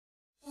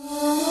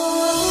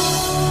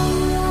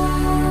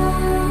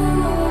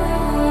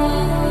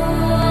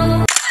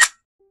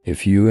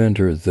If you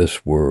enter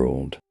this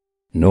world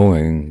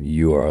knowing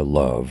you are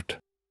loved,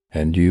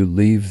 and you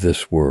leave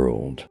this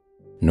world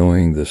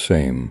knowing the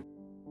same,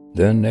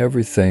 then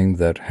everything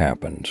that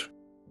happens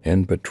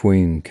in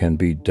between can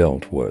be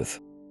dealt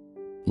with.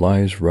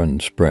 Lies run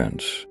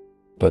sprints,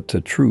 but the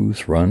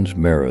truth runs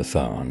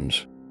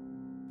marathons.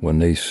 When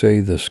they say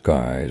the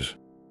sky's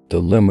the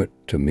limit,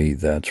 to me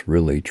that's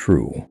really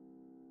true.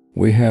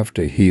 We have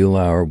to heal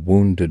our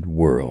wounded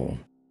world.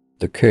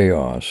 The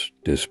chaos,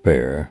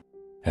 despair,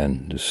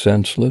 and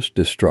senseless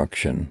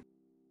destruction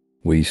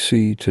we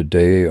see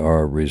today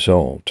are a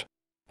result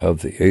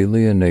of the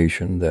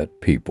alienation that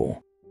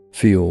people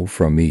feel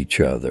from each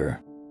other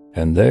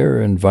and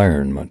their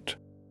environment.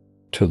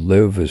 To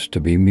live is to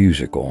be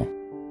musical,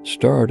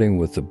 starting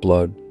with the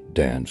blood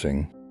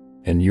dancing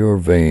in your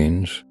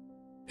veins.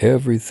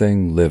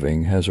 Everything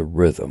living has a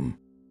rhythm.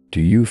 Do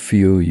you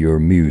feel your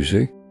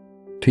music?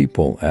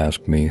 People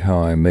ask me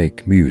how I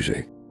make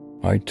music.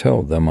 I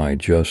tell them I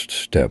just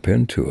step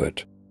into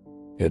it.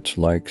 It's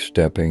like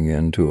stepping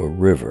into a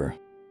river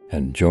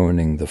and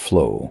joining the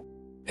flow.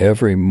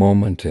 Every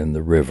moment in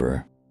the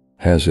river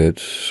has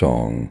its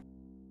song.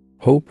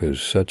 Hope is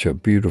such a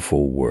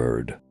beautiful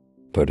word,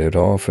 but it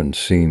often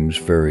seems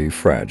very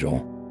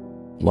fragile.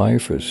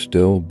 Life is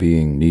still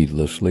being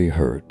needlessly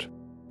hurt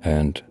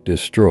and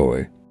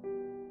destroyed.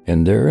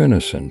 In their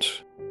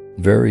innocence,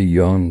 very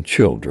young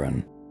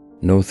children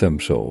know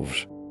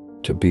themselves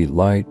to be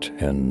light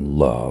and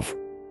love.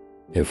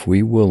 If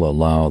we will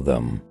allow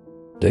them,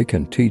 they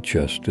can teach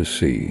us to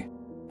see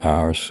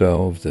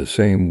ourselves the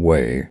same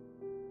way.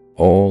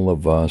 All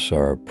of us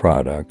are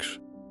products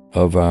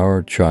of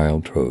our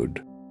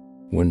childhood.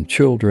 When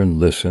children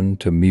listen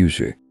to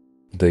music,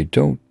 they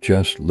don't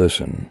just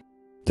listen.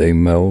 They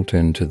melt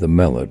into the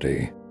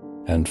melody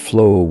and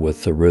flow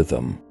with the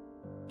rhythm.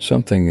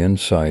 Something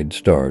inside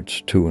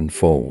starts to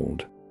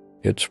unfold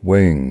its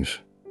wings.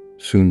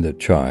 Soon the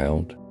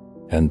child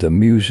and the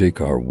music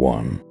are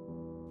one.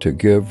 To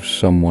give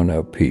someone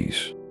a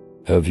piece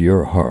of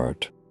your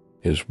heart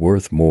is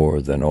worth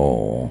more than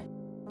all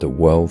the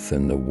wealth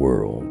in the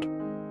world.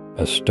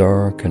 A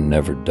star can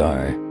never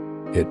die.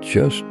 It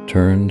just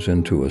turns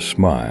into a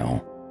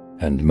smile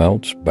and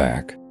melts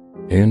back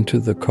into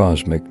the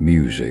cosmic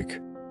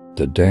music,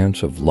 the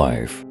dance of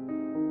life.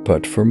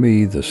 But for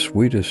me, the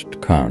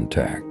sweetest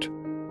contact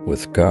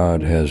with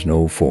God has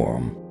no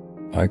form.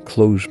 I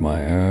close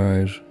my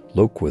eyes,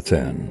 look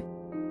within,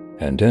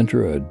 and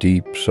enter a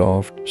deep,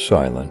 soft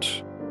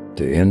silence.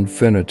 The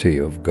infinity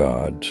of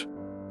God's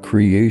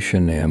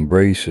creation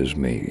embraces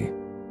me.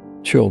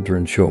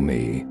 Children show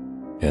me,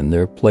 in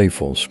their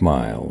playful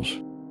smiles,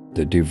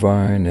 the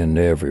divine in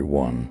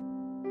everyone.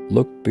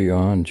 Look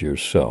beyond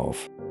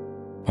yourself.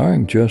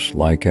 I'm just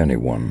like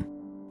anyone.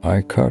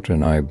 I cut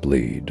and I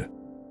bleed,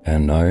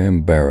 and I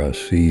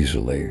embarrass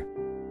easily.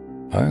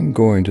 I'm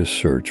going to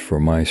search for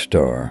my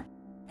star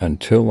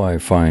until I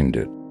find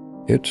it.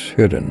 It's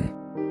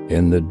hidden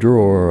in the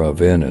drawer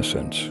of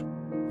innocence,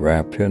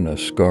 wrapped in a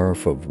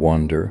scarf of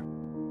wonder.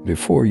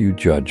 Before you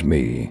judge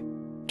me,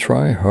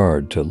 try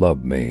hard to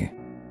love me.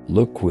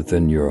 Look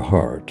within your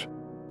heart,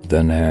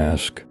 then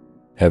ask,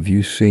 have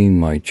you seen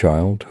my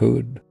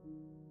childhood?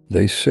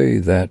 They say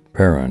that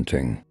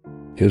parenting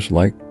is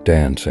like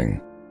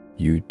dancing.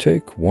 You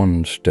take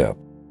one step,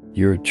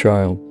 your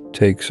child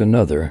takes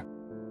another.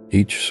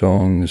 Each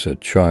song is a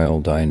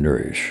child I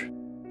nourish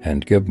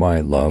and give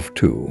my love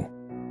to.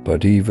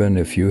 But even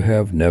if you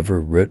have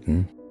never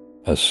written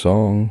a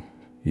song,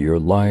 your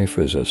life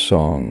is a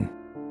song.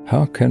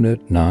 How can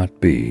it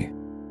not be?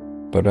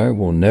 But I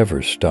will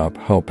never stop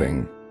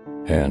helping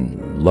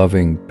and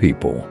loving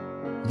people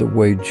the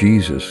way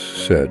Jesus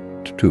said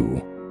to.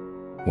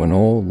 When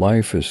all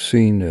life is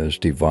seen as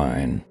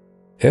divine,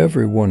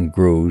 everyone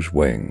grows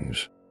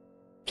wings.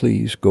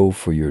 Please go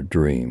for your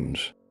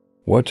dreams.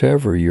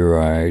 Whatever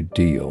your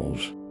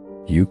ideals,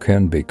 you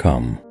can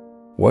become.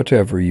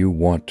 Whatever you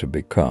want to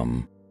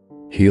become,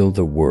 heal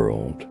the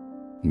world.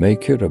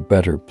 Make it a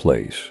better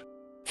place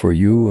for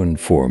you and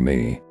for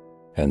me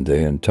and the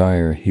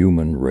entire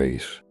human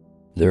race.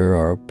 There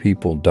are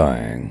people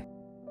dying.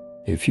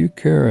 If you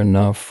care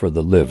enough for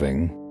the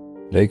living,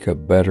 make a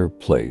better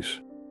place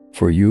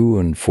for you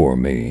and for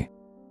me.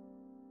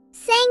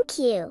 Thank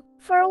you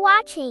for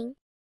watching.